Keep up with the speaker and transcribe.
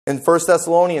In 1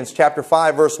 Thessalonians chapter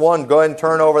 5, verse 1, go ahead and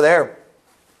turn over there.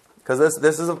 Because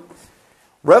this is a...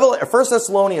 1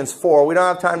 Thessalonians 4, we don't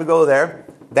have time to go there.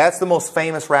 That's the most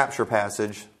famous rapture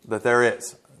passage that there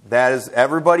is. That is,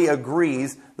 everybody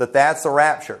agrees that that's the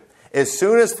rapture. As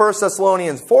soon as 1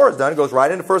 Thessalonians 4 is done, it goes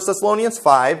right into 1 Thessalonians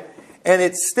 5. And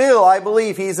it's still, I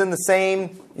believe, he's in the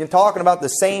same, talking about the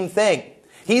same thing.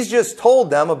 He's just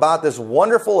told them about this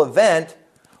wonderful event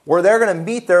where they're going to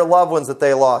meet their loved ones that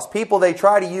they lost. People, they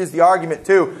try to use the argument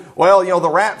too, well, the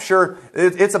rapture,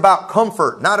 it's about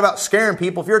comfort, not about scaring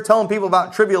people. If you're telling people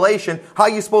about tribulation, how are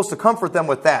you supposed to comfort them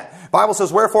with that? The Bible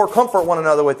says, wherefore comfort one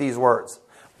another with these words.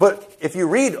 But if you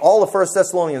read all of 1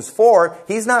 Thessalonians 4,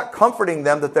 he's not comforting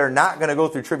them that they're not going to go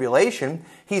through tribulation.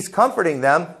 He's comforting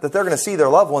them that they're going to see their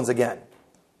loved ones again.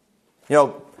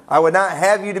 I would not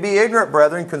have you to be ignorant,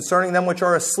 brethren, concerning them which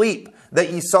are asleep, that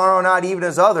ye sorrow not even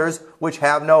as others which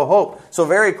have no hope. So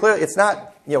very clearly, it's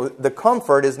not, the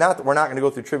comfort is not that we're not going to go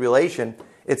through tribulation.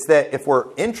 It's that if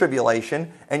we're in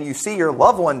tribulation and you see your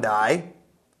loved one die,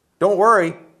 don't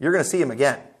worry, you're going to see him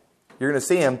again. You're going to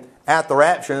see him at the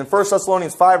rapture. And in 1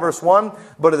 Thessalonians 5, verse 1,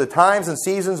 but of the times and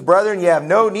seasons, brethren, ye have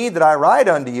no need that I write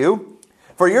unto you,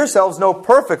 for yourselves know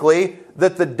perfectly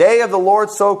that the day of the Lord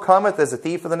so cometh as a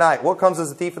thief of the night. What comes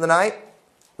as a thief of the night?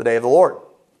 The day of the Lord.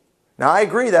 Now, I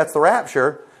agree that's the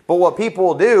rapture, but what people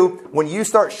will do, when you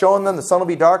start showing them the sun will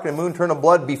be dark and the moon turn to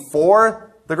blood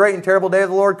before the great and terrible day of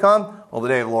the Lord come, well, the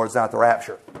day of the Lord is not the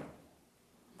rapture.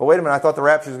 But wait a minute, I thought the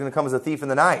rapture was going to come as a thief in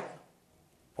the night.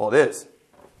 Well, it is.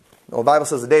 Well, the Bible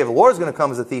says the day of the Lord is going to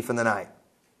come as a thief in the night.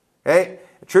 Okay?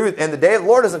 Truth. And the day of the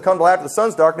Lord doesn't come till after the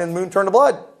sun's darkened and the moon turned to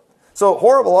blood. So,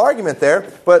 horrible argument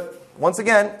there. But, once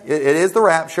again, it is the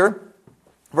rapture.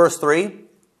 Verse 3.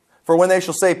 For when they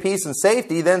shall say peace and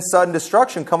safety, then sudden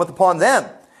destruction cometh upon them,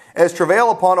 as travail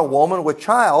upon a woman with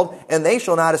child, and they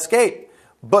shall not escape.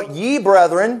 But ye,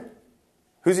 brethren,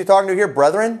 who's he talking to here?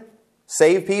 Brethren?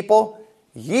 Saved people?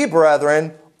 Ye,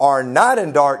 brethren, are not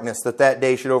in darkness, that that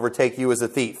day should overtake you as a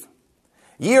thief.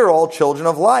 Ye are all children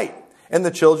of light, and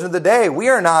the children of the day. We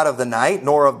are not of the night,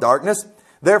 nor of darkness.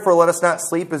 Therefore let us not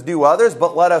sleep as do others,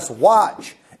 but let us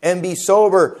watch and be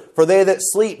sober. For they that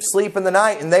sleep, sleep in the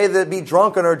night, and they that be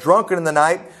drunken are drunken in the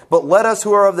night. But let us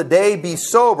who are of the day be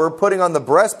sober, putting on the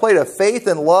breastplate of faith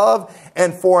and love,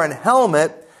 and for an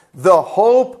helmet, the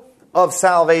hope of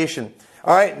salvation.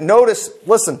 All right, notice,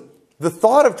 listen, the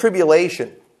thought of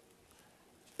tribulation,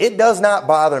 it does not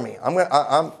bother me.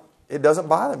 It doesn't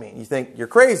bother me. You think, you're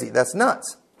crazy. That's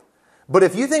nuts. But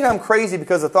if you think I'm crazy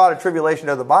because the thought of tribulation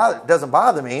doesn't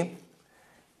bother me,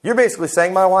 you're basically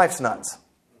saying my wife's nuts.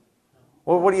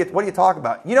 Well, what do you talk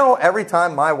about? Every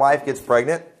time my wife gets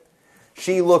pregnant,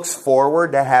 she looks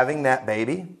forward to having that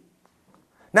baby.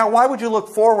 Now, why would you look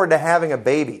forward to having a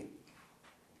baby?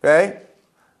 Okay,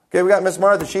 we got Miss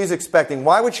Martha. She's expecting.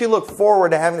 Why would she look forward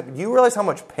to having it? Do you realize how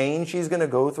much pain she's going to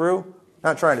go through?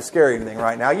 Not trying to scare you anything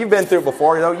right now. You've been through it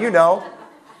before, though. You know.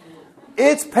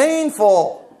 It's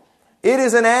painful. It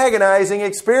is an agonizing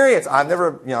experience.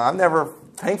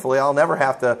 Thankfully, I'll never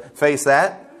have to face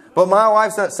that. But my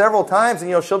wife's done it several times,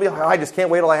 and she'll be like, I just can't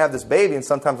wait till I have this baby. And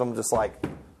sometimes I'm just like,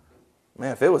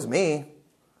 man, if it was me,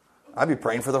 I'd be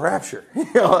praying for the rapture.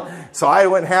 So I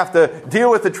wouldn't have to deal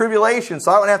with the tribulation.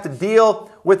 So I wouldn't have to deal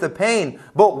with the pain.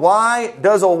 But why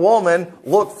does a woman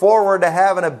look forward to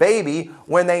having a baby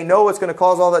when they know it's going to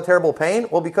cause all that terrible pain?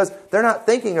 Well, because they're not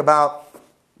thinking about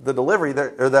the delivery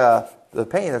or the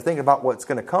pain. They're thinking about what's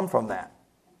going to come from that.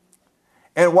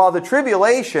 And while the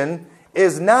tribulation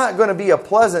is not going to be a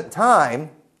pleasant time,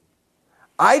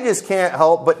 I just can't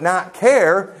help but not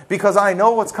care because I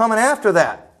know what's coming after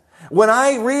that. When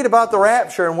I read about the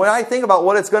rapture and when I think about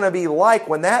what it's going to be like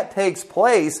when that takes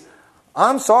place,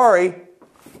 I'm sorry,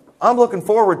 I'm looking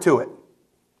forward to it.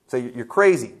 So you're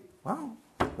crazy. Well,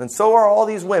 and so are all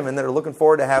these women that are looking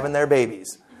forward to having their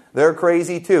babies. They're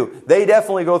crazy too. They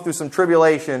definitely go through some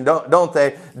tribulation, don't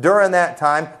they, during that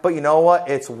time. But you know what?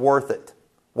 It's worth it.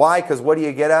 Why? Because what do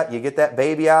you get out? You get that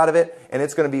baby out of it, and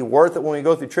it's going to be worth it when we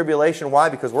go through tribulation. Why?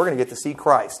 Because we're going to get to see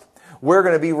Christ. We're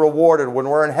going to be rewarded when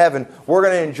we're in heaven. We're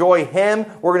going to enjoy Him.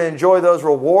 We're going to enjoy those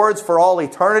rewards for all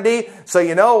eternity. So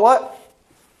you know what?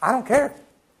 I don't care.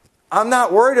 I'm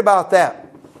not worried about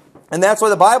that. And that's why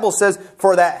the Bible says,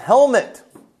 for that helmet,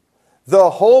 the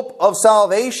hope of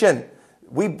salvation,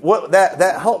 we put that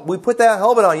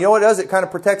helmet on. You know what it does? It kind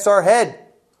of protects our head.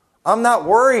 I'm not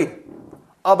worried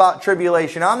about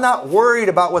tribulation. I'm not worried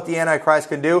about what the Antichrist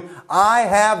can do. I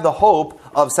have the hope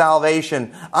of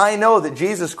salvation. I know that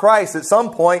Jesus Christ at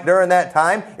some point during that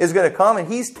time is going to come and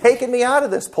He's taken me out of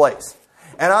this place.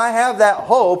 And I have that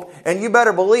hope, and you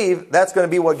better believe that's going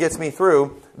to be what gets me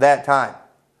through that time.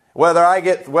 Whether I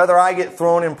get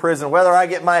thrown in prison, whether I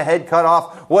get my head cut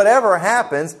off, whatever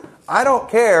happens, I don't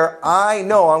care. I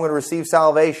know I'm going to receive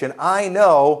salvation. I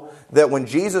know that when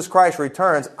Jesus Christ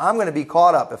returns, I'm going to be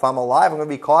caught up. If I'm alive, I'm going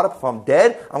to be caught up. If I'm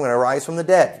dead, I'm going to rise from the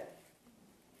dead.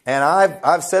 And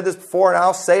I've said this before, and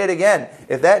I'll say it again.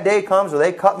 If that day comes where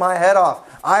they cut my head off,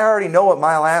 I already know what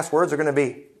my last words are going to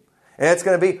be. And it's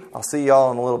going to be, I'll see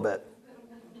y'all in a little bit.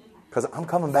 Because I'm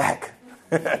coming back.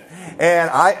 and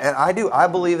I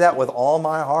believe that with all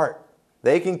my heart.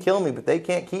 They can kill me, but they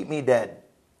can't keep me dead.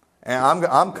 And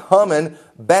I'm coming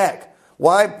back.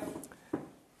 Why?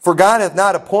 For God hath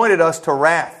not appointed us to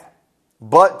wrath,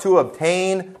 but to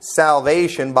obtain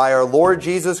salvation by our Lord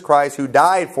Jesus Christ, who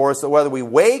died for us, that whether we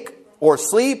wake or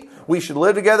sleep, we should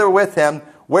live together with Him.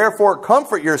 Wherefore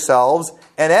comfort yourselves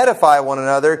and edify one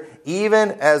another,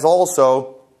 even as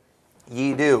also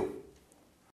ye do.